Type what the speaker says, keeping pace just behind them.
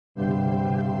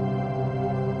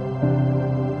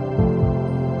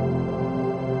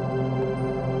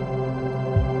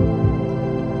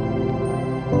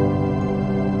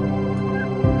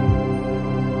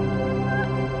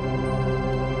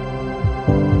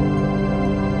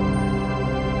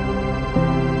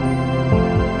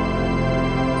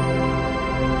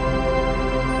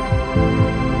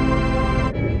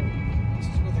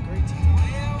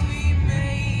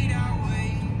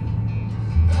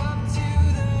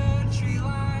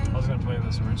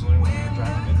this originally when we were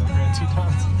driving into the Grand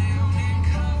Tetons.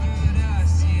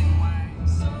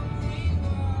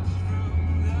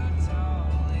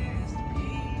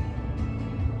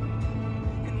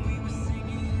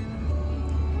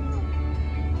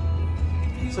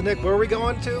 So Nick, where are we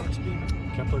going to?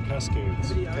 Kepler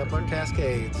Cascades. Kepler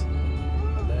Cascades.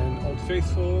 And then Old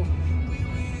Faithful,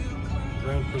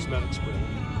 Grand Prismatic Spring.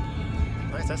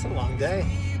 Nice, that's a long day.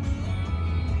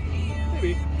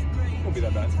 Maybe. Won't be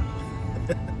that bad.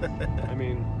 I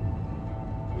mean,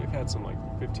 we've had some like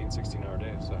 15, 16 hour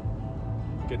days, so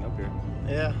getting up here.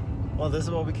 Yeah. Well, this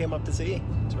is what we came up to see.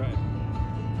 That's right.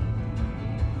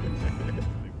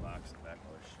 Big box in the back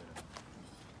of our shit.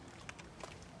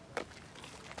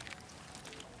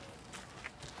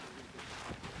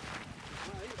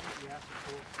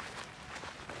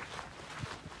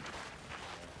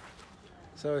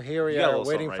 So here we You got a are little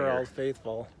waiting something for right Old here.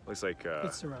 Faithful. Looks like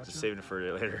It's sriracha. just saving it for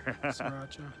later.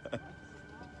 Sriracha.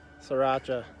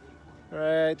 Sriracha.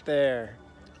 Right there.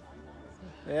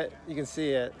 Yeah, you can see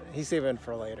it. He's saving it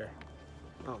for later.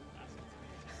 Oh.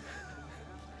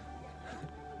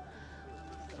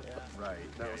 Right.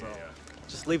 That was all.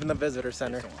 Just leaving the visitor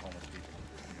center. Just don't want homeless people.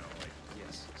 You know, like,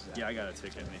 yes. Yeah, I got a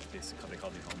ticket and they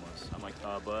called me homeless. I'm like,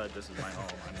 bud, this is my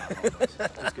home. I'm not homeless.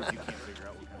 Just because you can't figure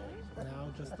out what home is. Now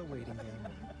just the waiting game.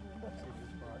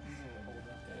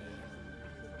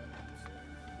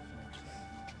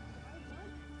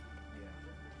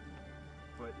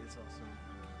 But it's also.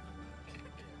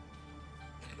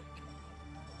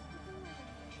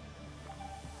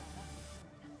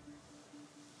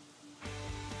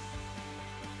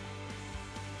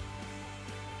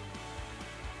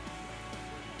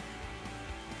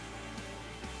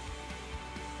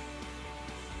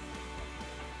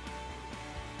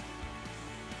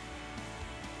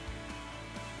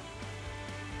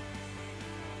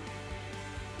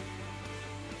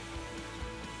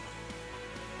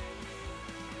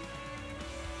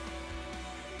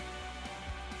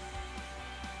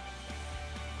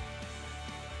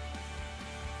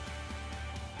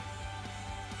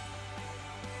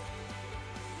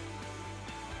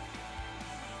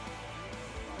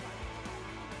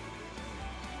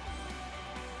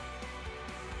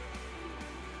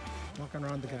 Walking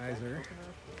around the geyser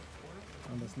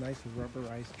on this nice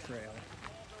rubberized trail.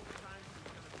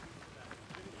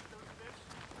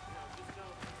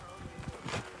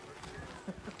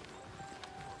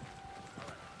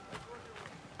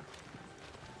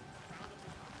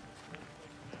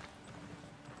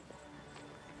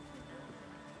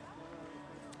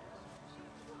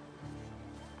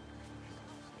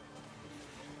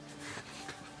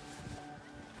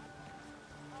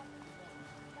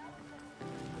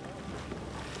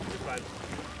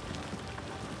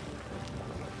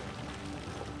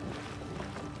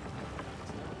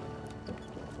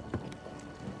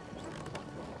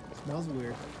 Smells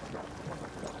weird.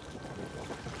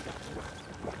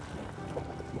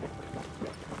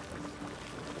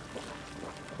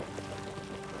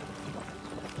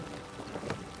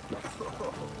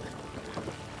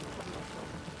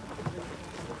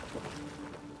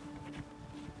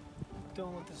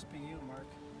 Don't let this be you, Mark.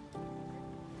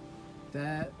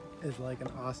 That is like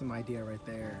an awesome idea right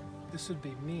there. This would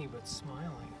be me, but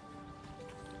smiling.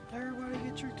 Everybody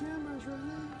get your cameras ready.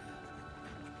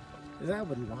 That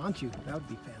would launch you. That would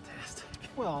be fantastic.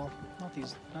 Well, not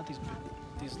these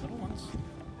little ones.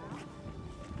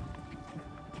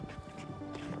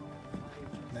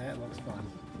 That looks fun.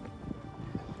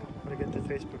 I'm gonna get the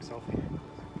Facebook selfie.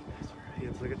 The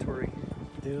obligatory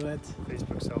Do it.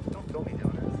 Facebook selfie. Don't film me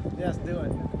down there. Yes, do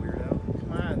it. Weirdo.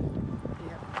 Come on.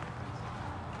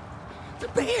 The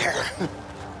bear!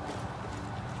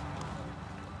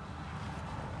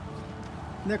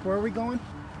 Nick, where are we going?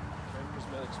 Grand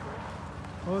Prismatic Spring.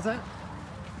 What was that?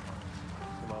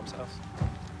 Your mom's house.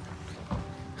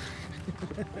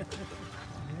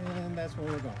 And that's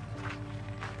where we're going.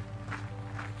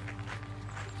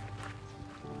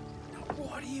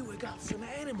 Buddy, we got some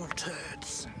animal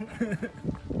turds.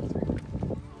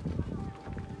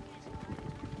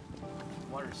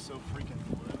 Water's so freaking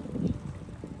blue.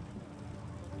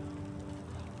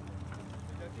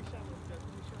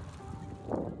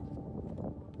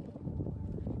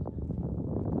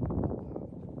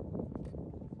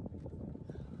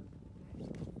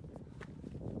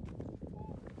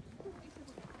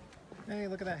 Hey,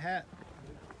 look at that hat.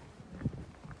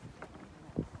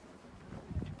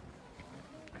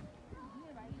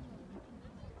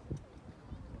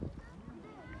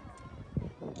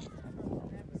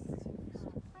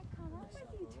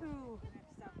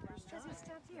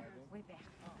 Way back.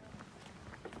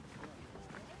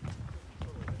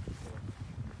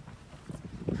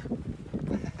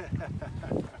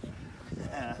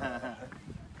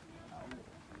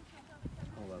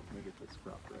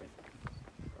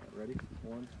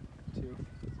 1, 2.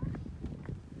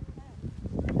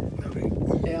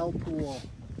 L pool.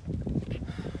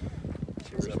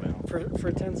 Cheers up, man.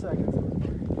 For 10 seconds.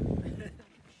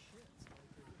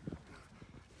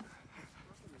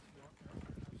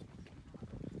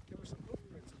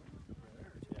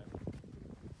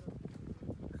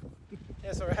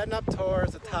 Yeah, so we're heading up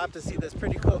towards the top to see this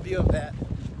pretty cool view of that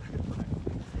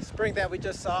spring that we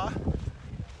just saw.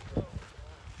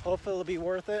 Hopefully it'll be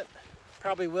worth it.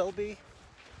 Probably will be.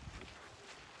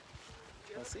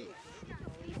 We'll see.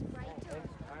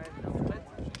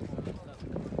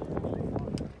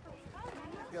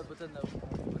 What's in the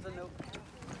note?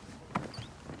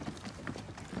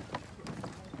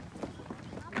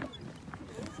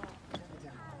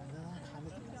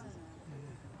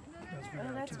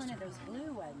 Oh, that's one of those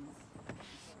blue ones.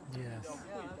 Yes.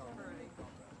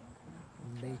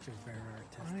 Nature's very I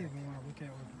don't artistic. even want to look at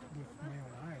it with my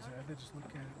own eyes. I just look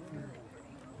at it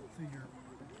through your.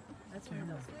 That's one of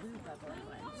those blue bubbly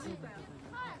ones.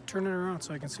 Turn it around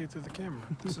so I can see it through the camera.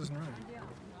 This isn't right.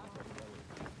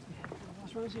 I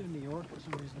was trying to see it in New York for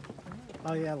some reason.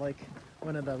 Oh yeah, like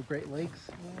one of the Great Lakes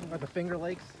or the Finger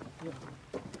Lakes. Yeah.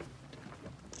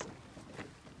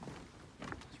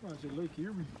 That's why I said Lake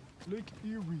Erie. Lake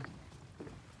Erie.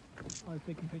 I was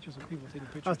taking pictures of people taking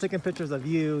pictures. I was taking pictures of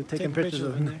you, taking pictures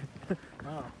of in me. there.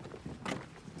 Wow.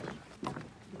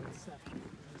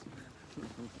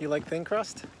 You like thin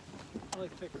crust? I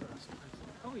like thick crust.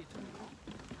 Oh, you told me.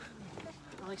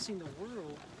 I like seeing the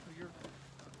world through your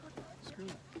screen.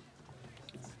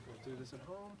 We'll do this at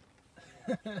home.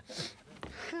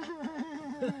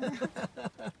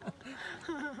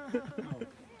 Oh,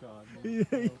 God. Man.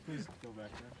 No, please go back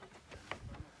there.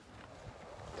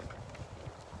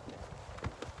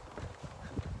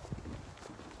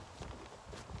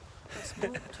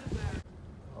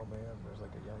 Oh man, there's like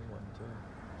a young one too.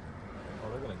 Oh,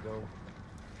 they're gonna go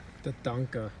The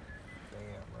Dunka.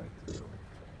 damn right through.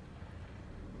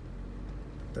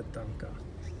 The Dunka.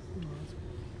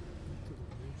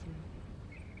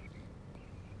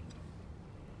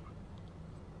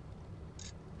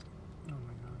 Oh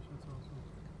my gosh, that's awesome.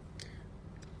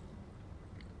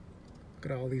 Look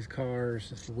at all these cars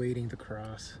just waiting to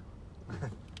cross.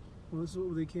 Well, this is what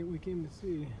we came to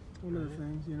see. One of the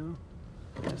things, you know.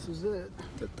 This is it.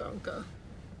 The Dunka.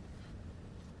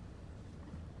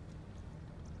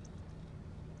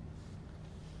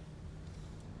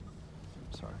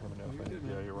 Sorry, let me know if I Good,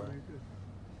 yeah, man. you're right. Very good.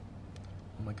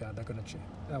 Oh my God, they're gonna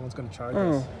that one's gonna charge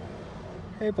Oh. us.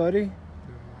 Hey, buddy. Look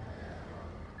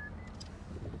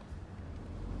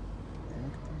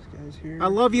at these guys here. I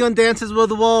love you on Dances with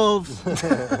the Wolves. Don't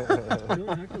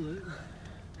heckle it.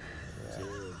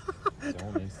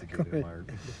 Don't instigate it, Mark.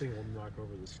 The thing will knock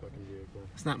over this fucking vehicle.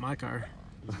 It's not my car.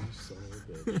 You son of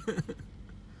a bitch.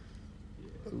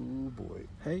 Oh boy.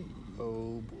 Hey.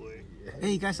 Oh boy.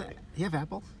 Hey, you guys, you have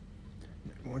apples?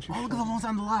 Oh, look at the ones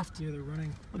on the left. Yeah, they're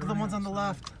running. Look at the ones on the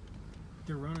left.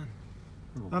 They're running.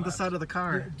 On the side of the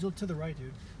car. Look to the right,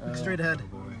 dude. Look straight ahead. Oh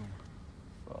boy.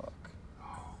 Fuck.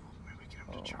 Maybe we get him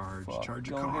Oh, to charge. fuck. Charge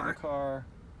your Don't hit car. the car.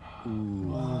 Oh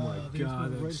my there's God,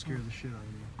 one that right scared in the shit out of me.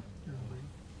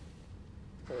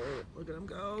 front. Look at him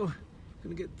go.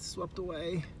 Gonna get swept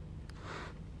away.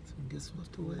 It's gonna get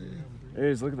swept away.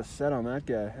 Hey, just look at the set on that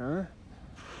guy, huh?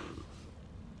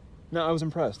 No, I was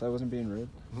impressed. I wasn't being rude.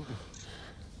 Yeah,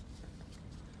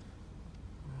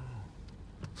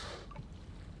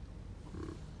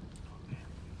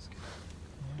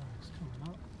 it's coming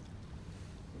up.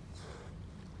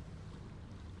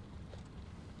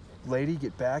 Lady,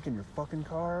 get back in your fucking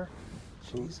car.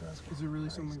 Jesus. Is there really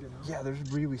someone getting out? Yeah, there's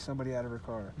really somebody out of her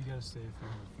car. You gotta stay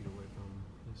 400 feet away from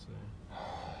this,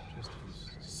 just to be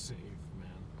safe, man.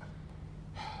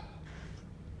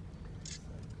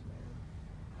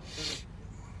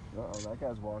 Uh-oh, that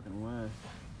guy's walking away.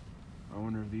 I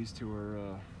wonder if these two are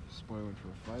spoiling for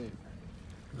a fight.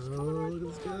 Oh, look at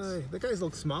this guy. That guy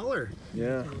looks smaller.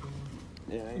 Yeah.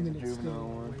 Yeah, I he's a mean, it still juvenile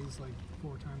one. weighs like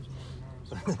 4 times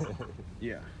more than ours.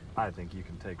 Yeah. I think you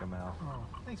can take them out. Oh,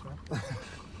 thanks, man. I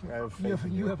have You faith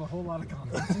in have a whole lot of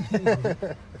confidence in me.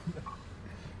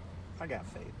 I got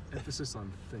faith. Emphasis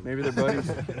on think. Maybe they're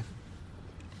buddies.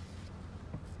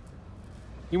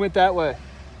 He went that way.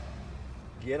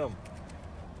 Get them.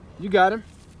 You got him.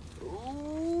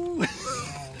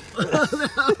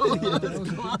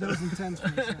 That was intense for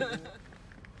a second.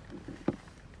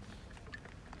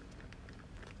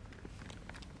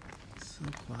 So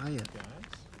quiet.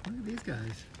 Look at these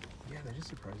guys. Yeah, they're just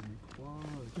surprisingly close.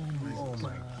 Oh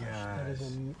my That is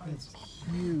gosh. it's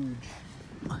huge.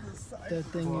 That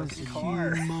thing is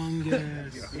car.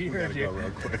 humongous. We gotta go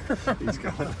real quick. He's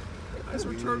going. As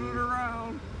we're turning it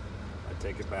around. I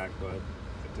Take it back, bud.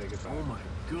 Take it back. Oh my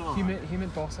god. He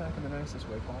meant ball sack in the nicest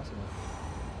way possible.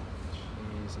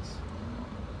 Jesus.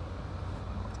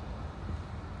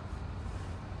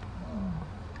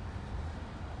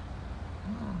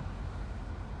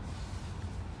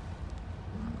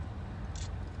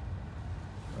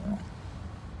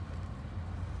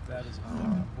 That is a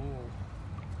fucking bull.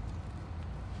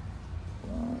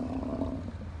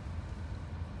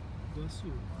 Bless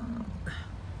you.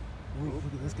 Ooh, look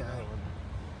at this guy.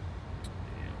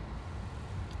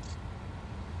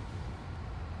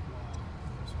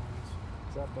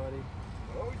 What's up, buddy?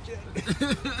 Oh shit.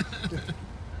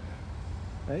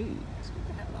 Hey. Let's get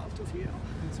the hell out of here.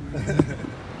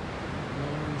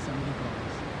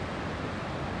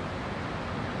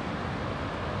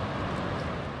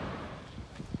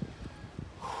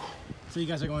 So you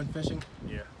guys are going fishing?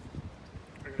 Yeah.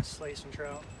 We're gonna slay some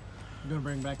trout. You're gonna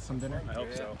bring back some dinner? I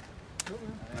hope so.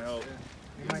 I hope.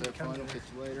 You might come to Catch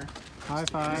you later. High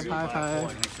five, high I five.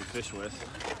 can actually fish with.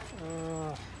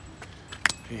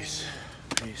 Peace.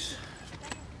 Peace.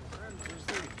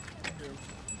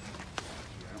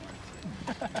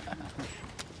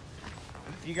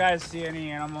 If you guys see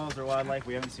any animals or wildlife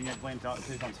we haven't seen yet, please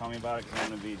don't tell me about it because I'm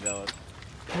gonna be jealous.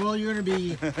 Well, you're gonna be.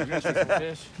 You guys see some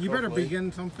fish? You better Hopefully. be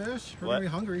getting some fish. We're What? gonna be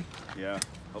hungry. Yeah,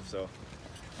 hope so.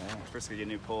 First, I get a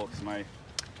new pole because my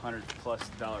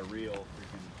 $100+ reel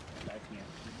freaking. I can't.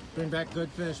 Bring back good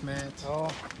fish, Matt.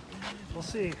 Oh, we'll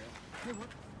see.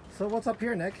 So what's up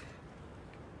here, Nick?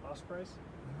 Ospreys?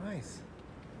 Nice.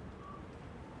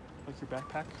 Like your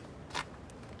backpack?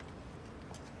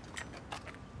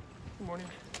 Good morning.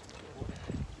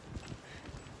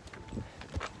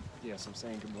 Yes, I'm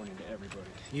saying good morning to everybody.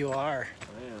 You are.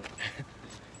 I am.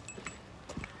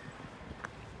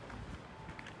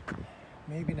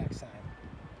 Maybe next time.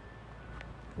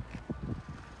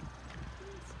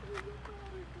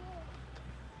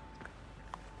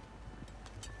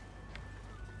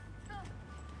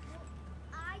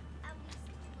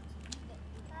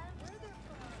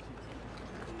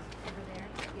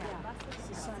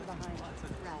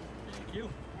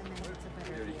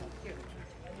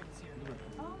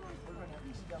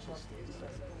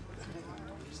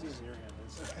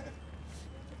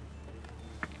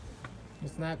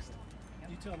 What's next?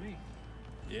 You tell me.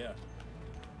 Yeah.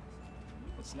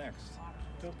 What's next?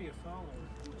 Don't be a follower.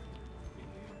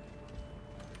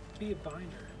 Be a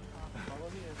binder. Follow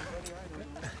me, everybody. I know.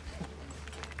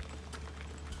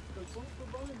 That's all for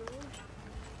binder.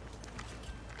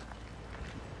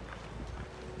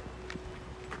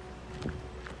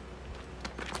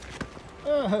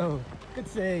 Oh, good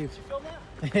save. Did you film that?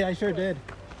 Yeah, I sure did.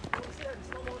 What was that? In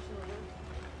slow motion,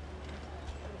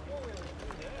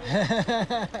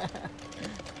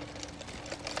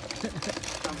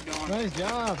 Nice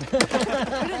job. I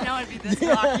didn't know it'd be this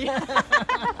rocky.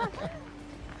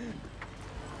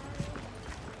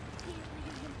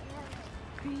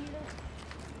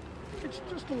 It's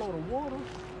just a load of water.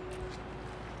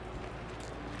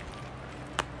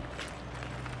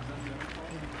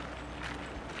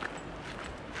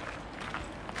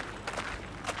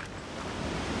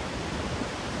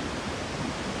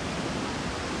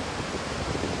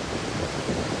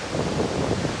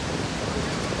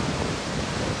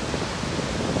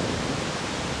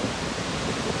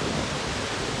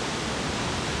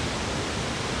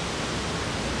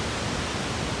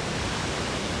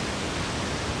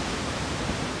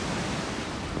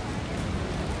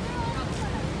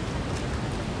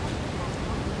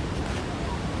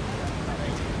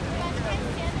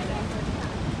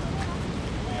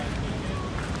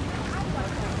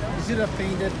 You should have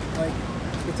painted, like,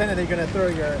 pretended they're gonna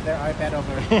throw their iPad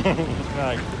over.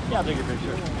 Like, yeah, I'll take a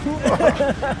picture.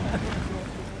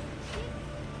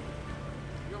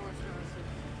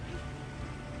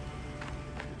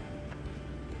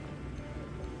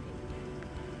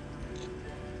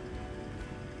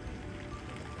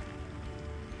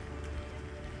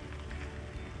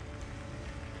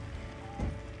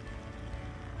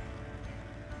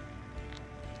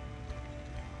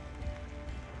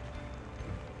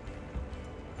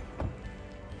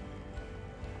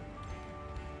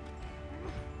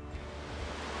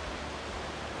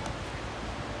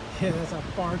 Yeah, that's a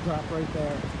bar drop right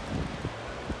there.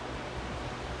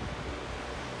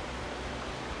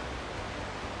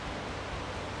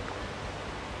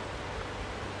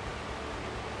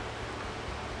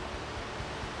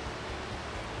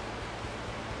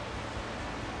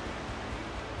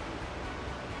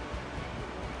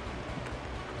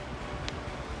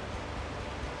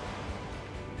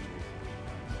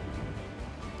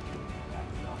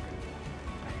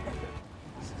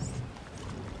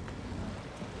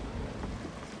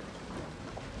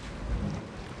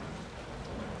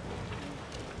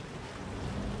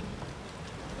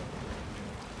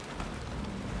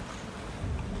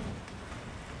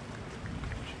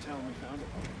 Tell him we found it.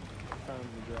 Found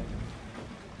the dragon.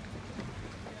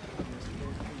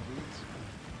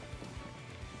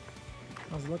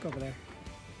 How's it look over there?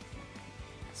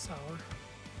 Sour.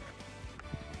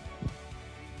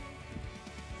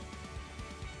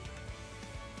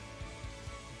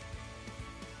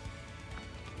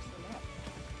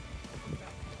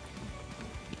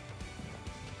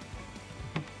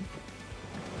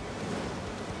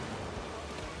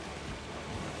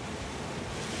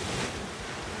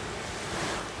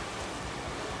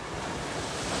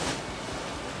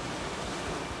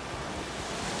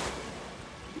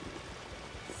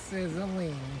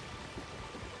 Sizzling.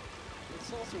 It's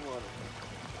salsa water.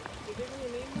 Did they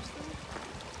really name this thing?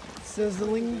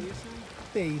 Sizzling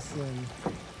basin.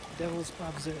 Devil's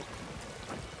Opposite.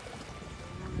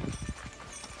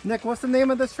 Nick, what's the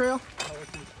name of this trail?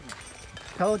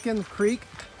 Pelican Creek.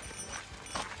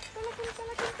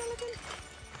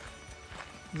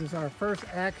 This is our first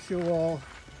actual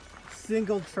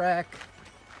single track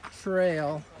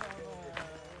trail.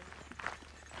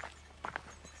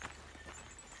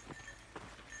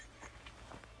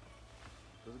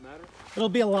 Does it matter? It'll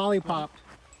be a lollipop.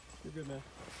 You're good, man.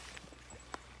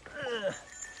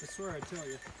 I swear I'd tell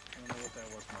you. I don't know what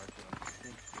that was,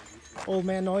 Mark. Old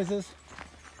man noises.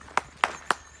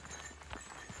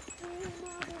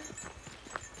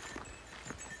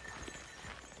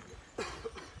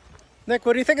 Nick,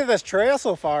 what do you think of this trail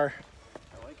so far?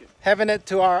 I like it. Having it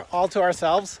to all to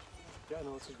ourselves, Yeah,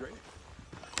 no, this is great.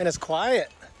 and it's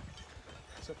quiet.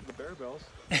 Except for the bear bells.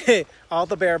 All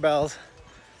the bear bells.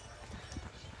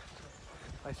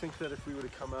 I think that if we would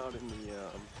have come out in the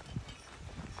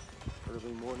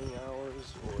early morning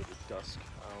hours or the dusk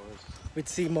hours, We'd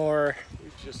see more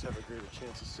we'd just have a greater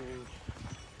chance of seeing,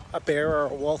 a bear or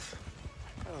a wolf.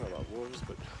 I don't know about wolves,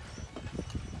 but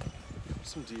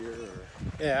some deer or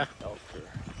Yeah. elk or,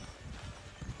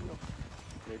 you know,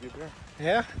 maybe a bear.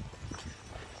 Yeah.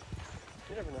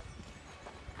 You never know.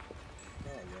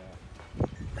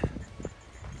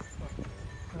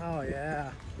 Oh, Oh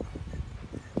yeah.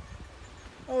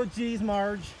 Oh geez,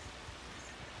 Marge.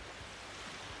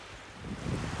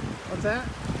 What's that?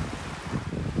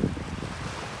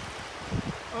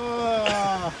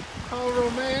 Oh, how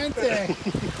romantic.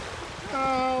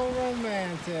 How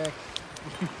romantic.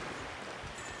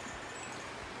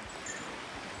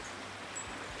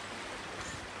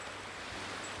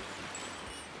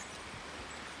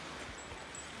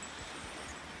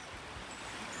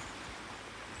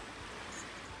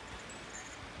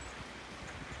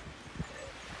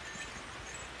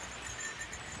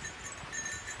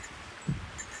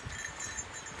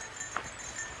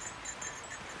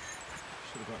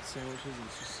 should have bought sandwiches and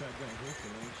just sat down here for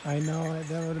lunch. I know,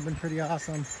 that would have been pretty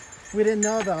awesome. We didn't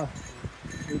know though.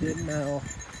 We didn't know.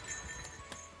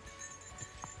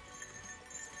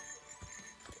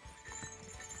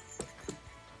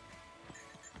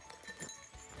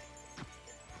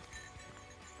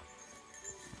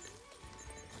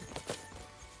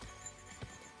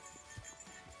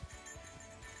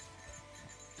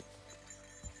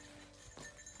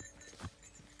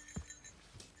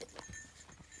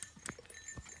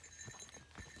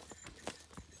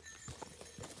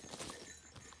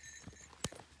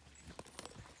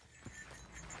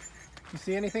 You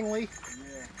see anything, Lee?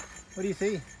 Yeah. What do you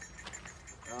see? It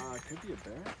could be a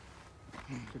bear.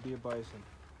 Could be a bison.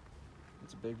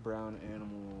 It's a big brown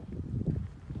animal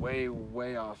way,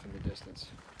 way off in the distance.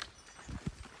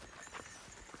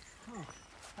 Oh,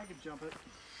 I could jump it.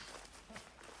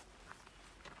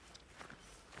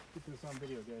 Get this on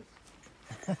video,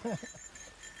 guys.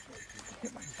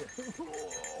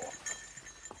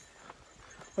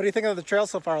 What do you think of the trail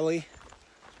so far, Lee?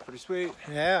 Pretty sweet.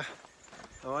 Yeah.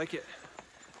 I like it.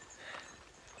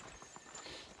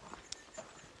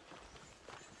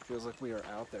 Feels like we are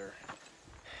out there.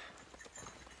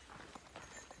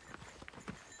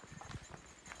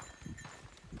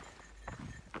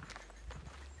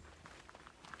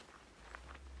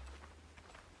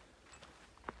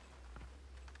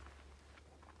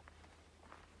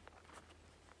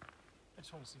 I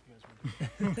just want to see if you guys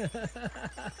want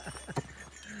to.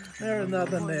 There was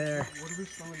nothing there. What are we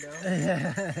slowing down?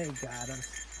 He got us.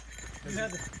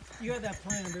 You had that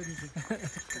plan, didn't you?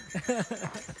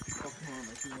 Oh, come on,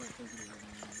 like you weren't thinking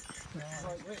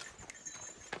of it.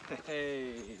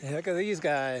 Hey. Hey, look at these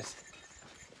guys.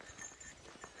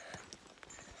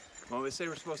 Well, they say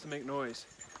we're supposed to make noise.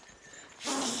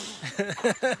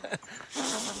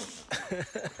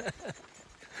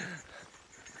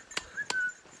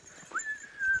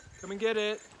 Come and get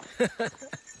it.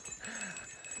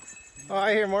 Oh,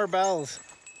 I hear more bells.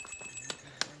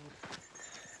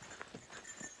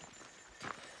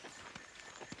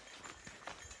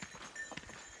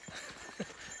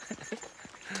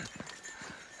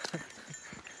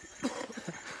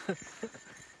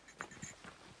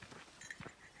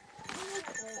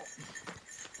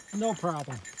 No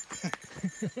problem.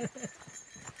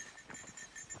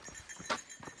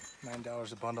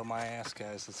 $9 a bundle my ass,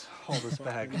 guys. Let's haul this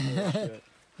bag. Bullshit.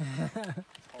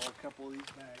 Haul a couple of these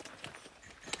bags.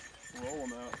 Roll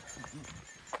them out.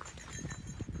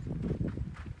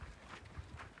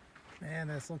 Man,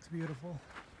 this looks beautiful.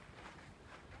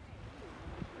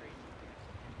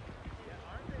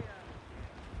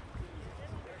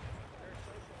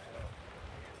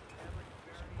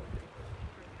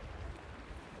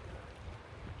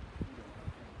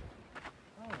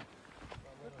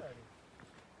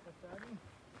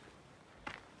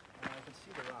 I can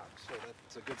see the rocks, so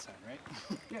that's a good sign, right?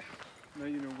 Yeah. Now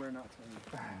you know where not to.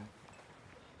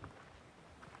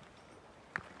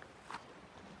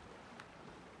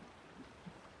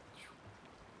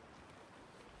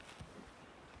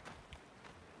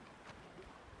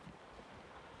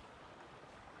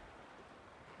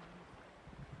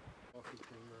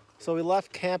 So we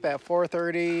left camp at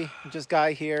 4:30. Just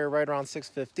got here right around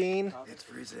 6:15. It's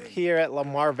freezing. Here at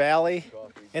Lamar Valley,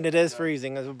 and it is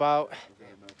freezing. It's about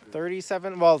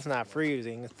 37. Well, it's not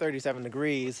freezing. It's 37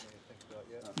 degrees.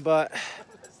 But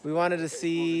we wanted to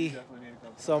see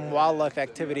some wildlife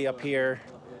activity up here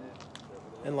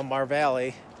in Lamar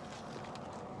Valley.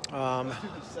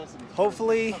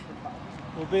 Hopefully,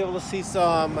 we'll be able to see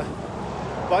some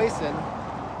bison,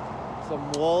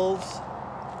 some wolves,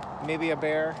 maybe a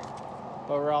bear.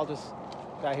 But we're all just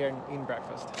got here and eating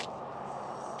breakfast.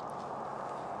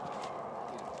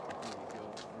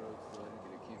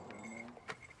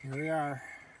 Here we are,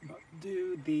 about to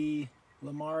do the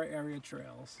Lamar area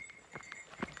trails.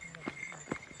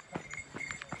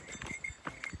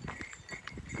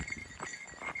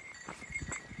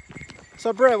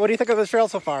 So Britt, what do you think of this trail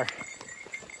so far?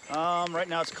 Right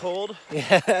now it's cold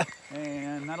Yeah.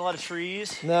 and not a lot of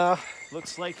trees. No.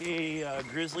 Looks like a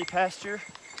grizzly pasture.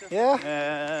 Yeah.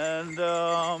 And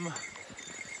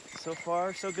so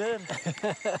far so good.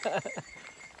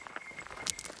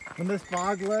 When this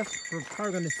fog lifts, we're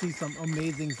probably going to see some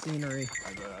amazing scenery.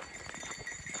 I bet.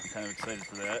 I'm kind of excited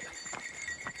for that.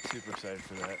 Super excited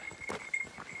for that.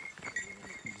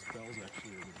 These bells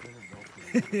actually are the dinner bell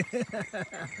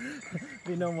for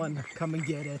Be no one come and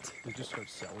get it. They just start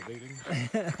salivating.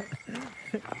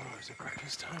 Oh, is it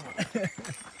breakfast time?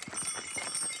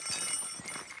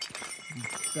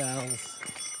 Bells.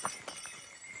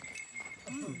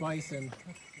 Bison.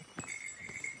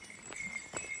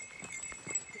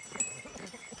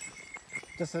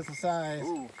 Just as a size.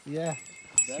 Ooh, Yeah.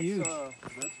 It's huge.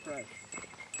 That's fresh.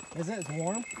 Is it? It's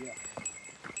warm? Yeah.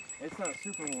 It's not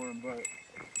super warm, but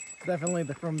It's definitely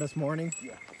from this morning.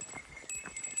 yeah.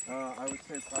 I would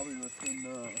say probably within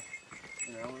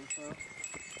an hour or so.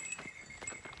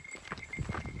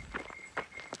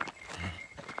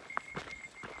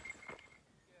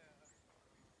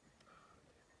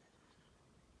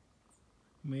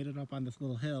 Made it up on this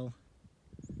little hill.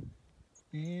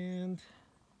 And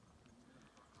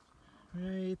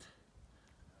right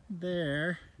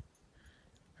there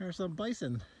are some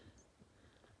bison.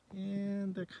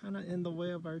 And they're kind of in the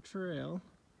way of our trail.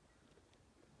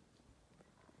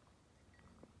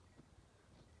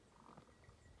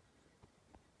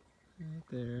 Right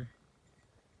there.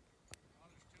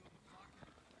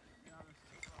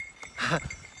 Hi.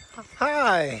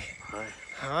 Hi.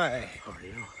 Hi. How are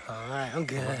you? Hi, I'm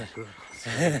good.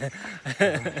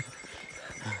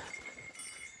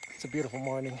 It's a beautiful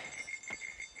morning.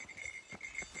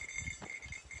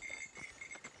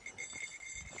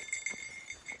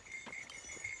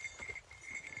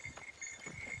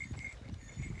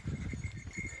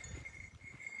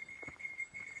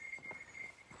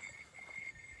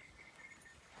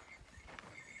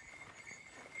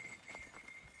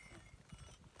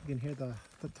 You can hear the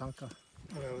tonka.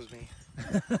 Oh, that was me.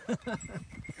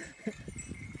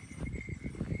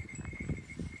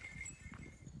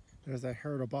 There's a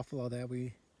herd of buffalo that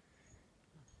we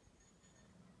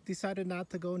decided not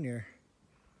to go near.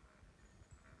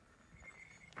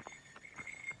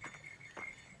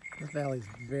 This valley's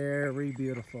very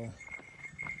beautiful.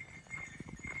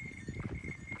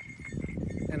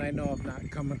 And I know I've not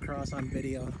come across on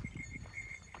video.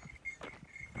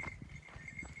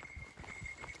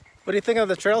 What do you think of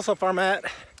the trail so far, Matt?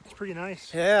 It's pretty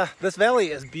nice. Yeah, this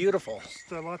valley is beautiful.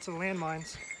 Just lots of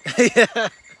landmines. Yeah.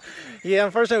 Yeah,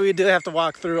 unfortunately we do have to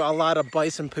walk through a lot of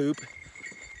bison poop.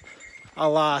 A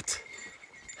lot.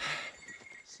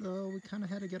 So we kind of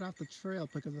had to get off the trail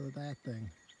because of that thing.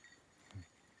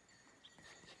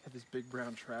 Had this big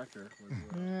brown tractor was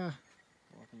Yeah.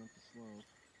 walking up the slope.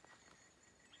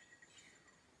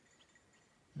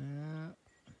 Yeah.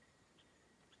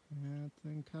 That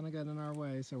thing kind of got in our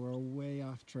way, so we're way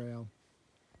off trail.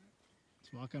 It's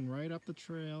Just walking right up the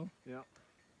trail. Yeah.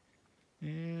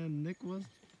 And Nick was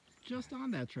just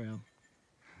on that trail.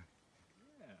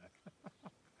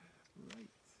 Right.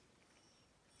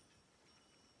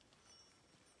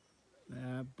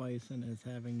 That bison is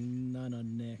having none of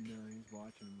Nick. No, he's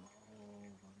watching the whole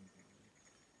fucking thing.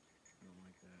 I don't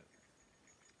like that.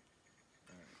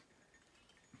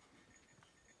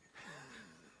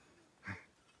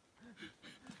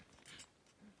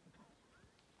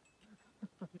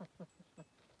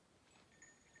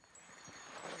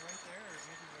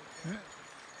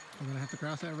 We're gonna have to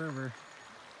cross that river.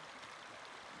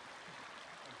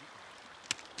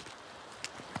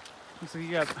 Looks like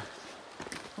you got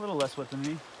a little less wet than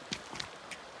me.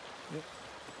 Yep.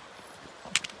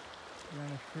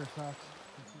 Wearing a pair of socks.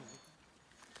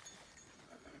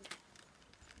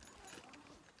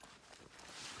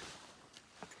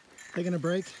 Taking a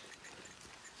break.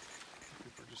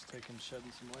 We're just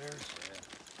shedding some layers.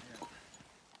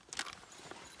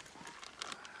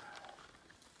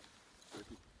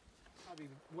 Probably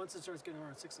once it starts getting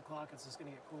around 6 o'clock, it's just going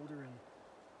to get colder, and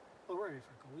we're ready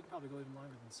for cold. We can probably go even longer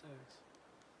than 6.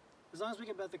 As long as we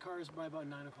can bet the cars by about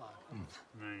 9 o'clock.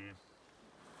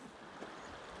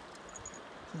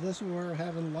 So this is where we're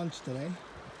having lunch today.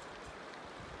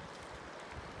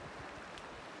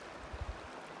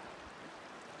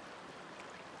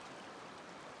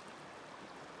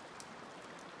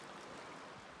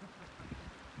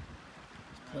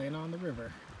 Playing on the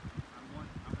river.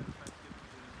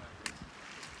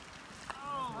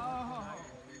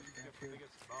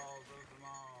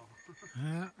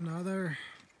 Another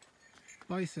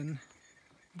bison.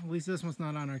 At least this one's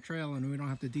not on our trail and we don't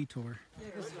have to detour.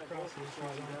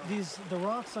 Yeah, the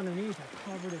rocks underneath are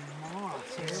covered in moss.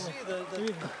 You see the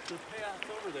path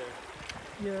over there.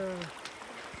 Yeah.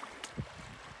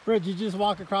 Bridge, you just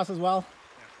walk across as well?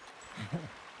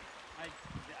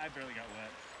 I barely got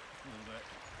wet. A little bit.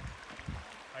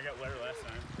 I got wetter last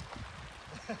time.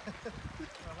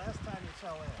 Well, last time you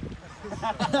fell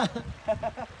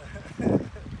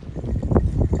in.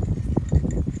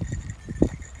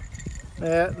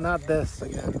 Yeah, not this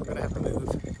again. We're gonna have to move.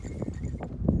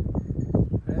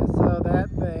 And so that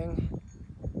thing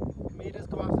made us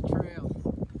go off the trail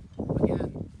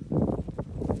again.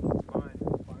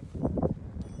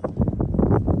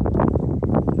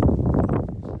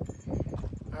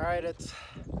 All right, it's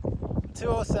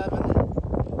 2:07,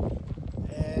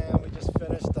 and we just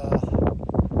finished the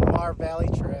Mar Valley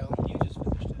Trail. You just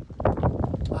finished it.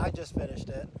 I just finished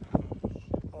it,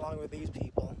 along with these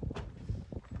people.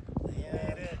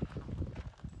 And it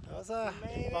was a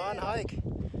fun hike.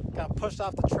 Got pushed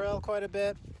off the trail quite a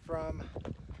bit from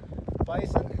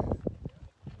bison.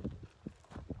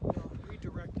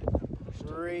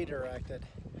 Redirected.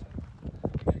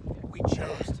 We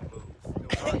chose to move. It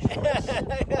was our choice.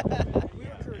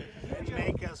 Didn't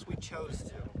make us, we chose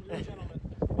to.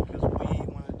 Because we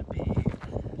wanted to be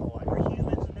polite. We're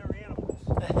humans and they're animals.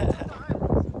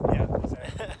 Yeah,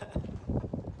 exactly.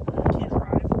 I can't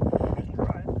drive. I can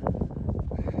drive.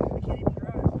 I can't even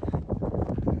drive.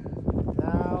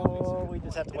 Now we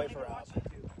just have to wait for Rob.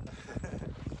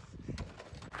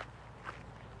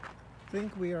 I think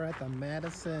we are at the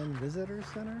Madison Visitor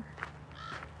Center.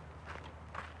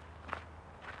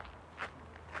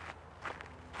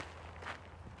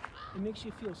 It makes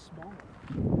you feel smaller.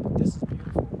 This is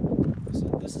beautiful.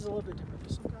 This is a little bit different.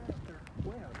 There's some guy out there,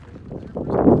 way out there.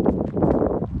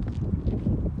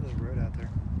 There's a road out there.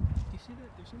 Do you see that?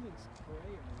 There's something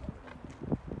gray or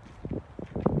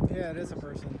Yeah, it is a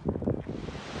person.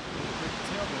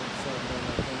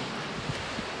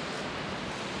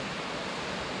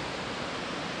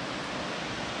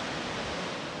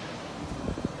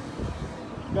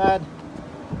 Bad.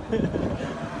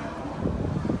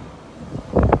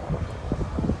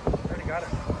 Already got it.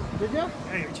 Did ya?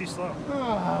 Hey, you're too slow.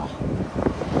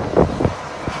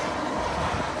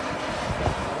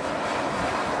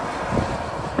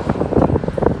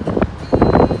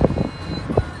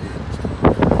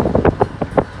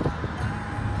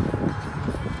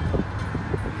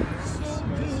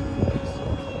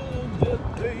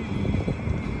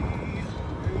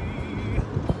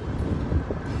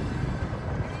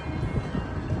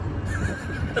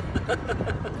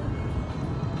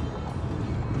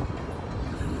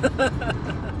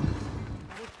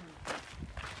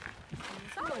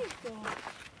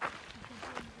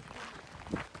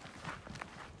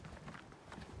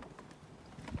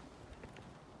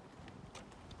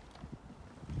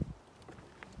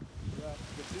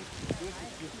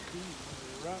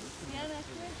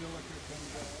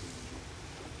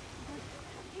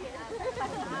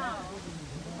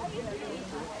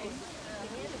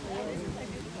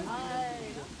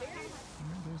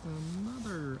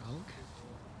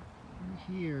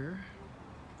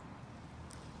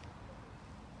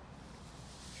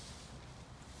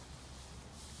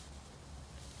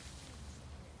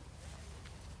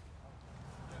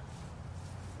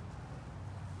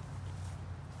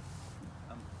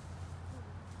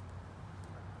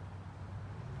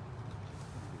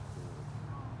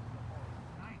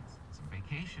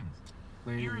 communications.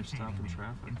 Later, stop in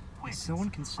traffic. Is someone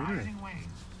considerate?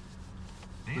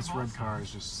 This red car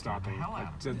is just stopping,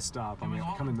 like dead stop. I mean,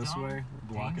 coming this way,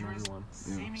 blocking everyone.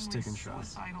 Just taking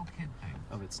shots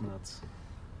of its nuts.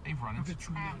 They've run into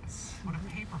traffic. Put a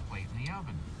paper plate in the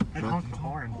oven. I'd honk the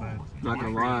horn, but Not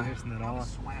gonna lie. that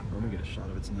off. Let me get a shot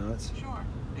of its nuts. Sure.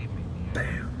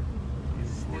 Bam.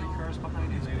 40 cars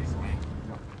behind you, lady.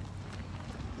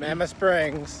 Mammoth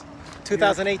Springs,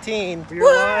 2018. We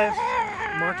are live.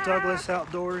 Mark Douglas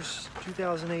Outdoors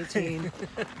 2018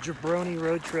 Jabroni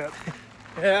Road Trip.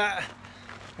 Yeah,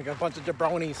 we got a bunch of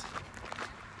jabronis.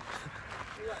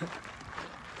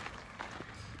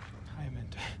 Hyman.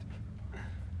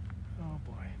 Oh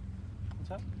boy.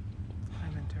 What's up?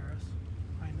 Hyman Terrace.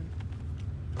 Hyman.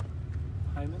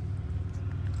 Hyman?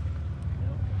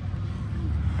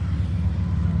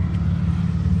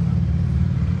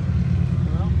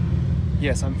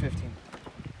 Yes, I'm 15.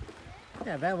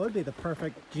 Yeah, that would be the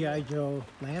perfect G.I. Joe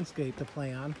landscape to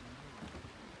play on.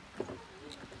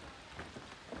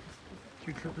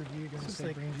 Your trip review gonna This is say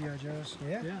like- bring G.I. Joes?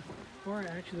 Yeah. Yeah. Or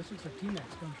actually, this looks like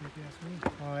T-Max country if you ask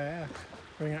me. Oh yeah.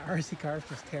 Bring an RC cars,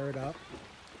 just tear it up.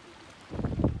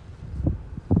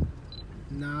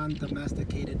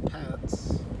 Non-domesticated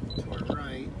pets to our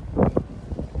right.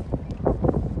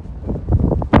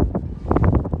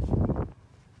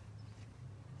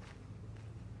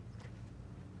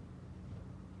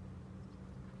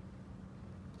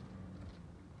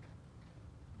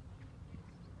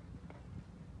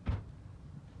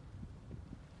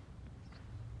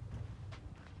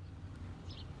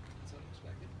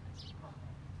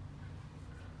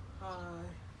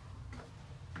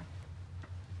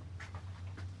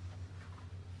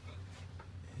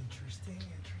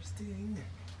 Interesting.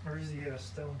 Where's the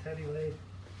stone teddy laid?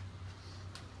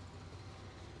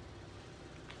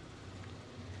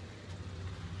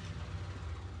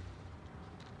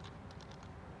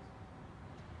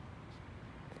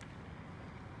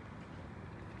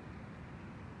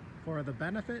 For the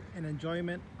benefit and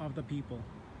enjoyment of the people.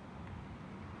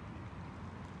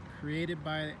 Created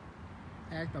by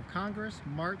Act of Congress,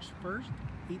 March 1st,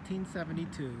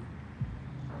 1872.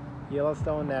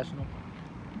 Yellowstone National Park.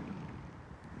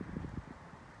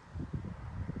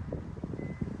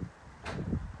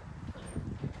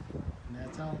 And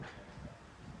that's elk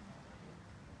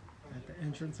at the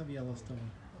entrance of Yellowstone.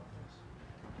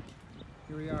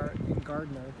 Here we are in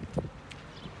Gardner.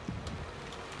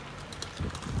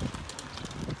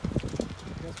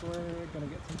 Guess we're gonna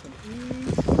get something to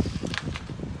eat.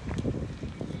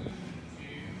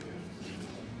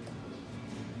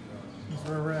 That's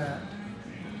where we're at.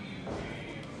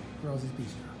 Rosie's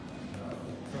Bistro.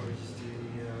 Probably just do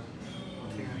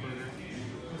the chicken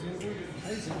burger.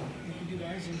 Icing. You can do the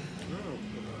icing.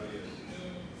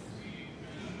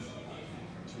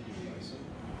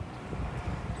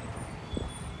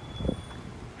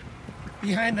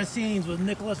 Behind the scenes with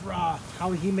Nicholas Roth,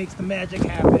 how he makes the magic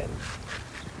happen.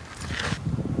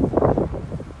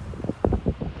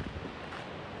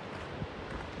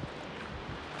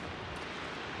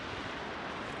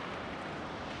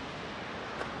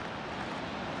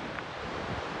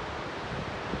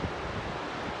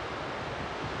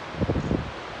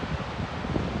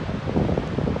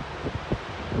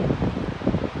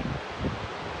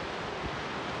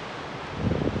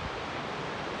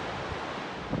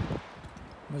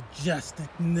 Majestic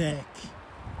Nick.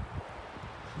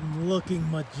 I'm looking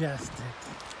majestic.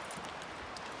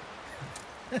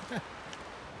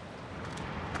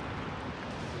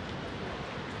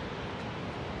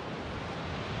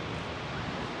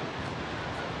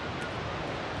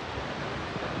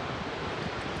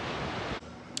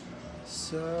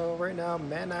 So right now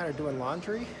Matt and I are doing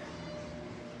laundry.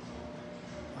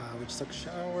 We just took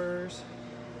showers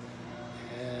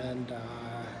and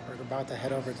we're about to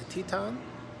head over to Teton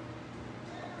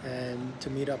and to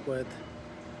meet up with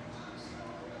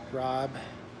Rob,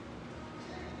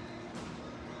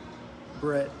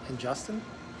 Britt, and Justin.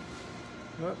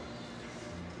 Right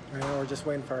now we're just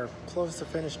waiting for our clothes to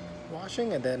finish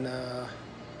washing and then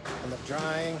end up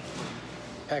drying,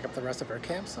 pack up the rest of our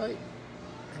campsite,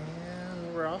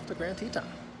 and we're off to Grand Teton.